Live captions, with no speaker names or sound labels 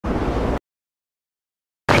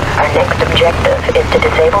next objective is to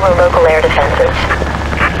disable the local air defenses.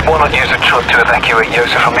 Why not use a truck to evacuate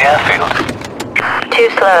Yosef from the airfield? Too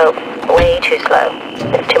slow. Way too slow.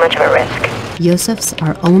 It's too much of a risk. Yosef's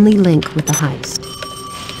our only link with the heist.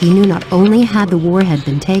 He knew not only had the warhead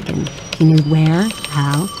been taken, he knew where,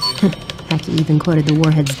 how. Heck, he even quoted the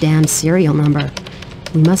warhead's damn serial number.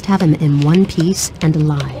 We must have him in one piece and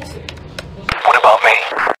alive. What about me?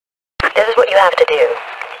 This is what you have to do.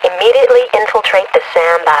 Immediately infiltrate the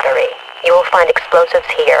SAM battery. You will find explosives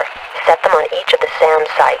here. Set them on each of the SAM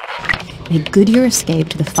sites. Make good your escape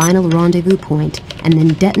to the final rendezvous point, and then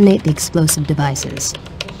detonate the explosive devices.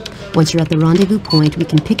 Once you're at the rendezvous point, we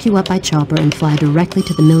can pick you up by chopper and fly directly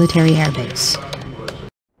to the military airbase.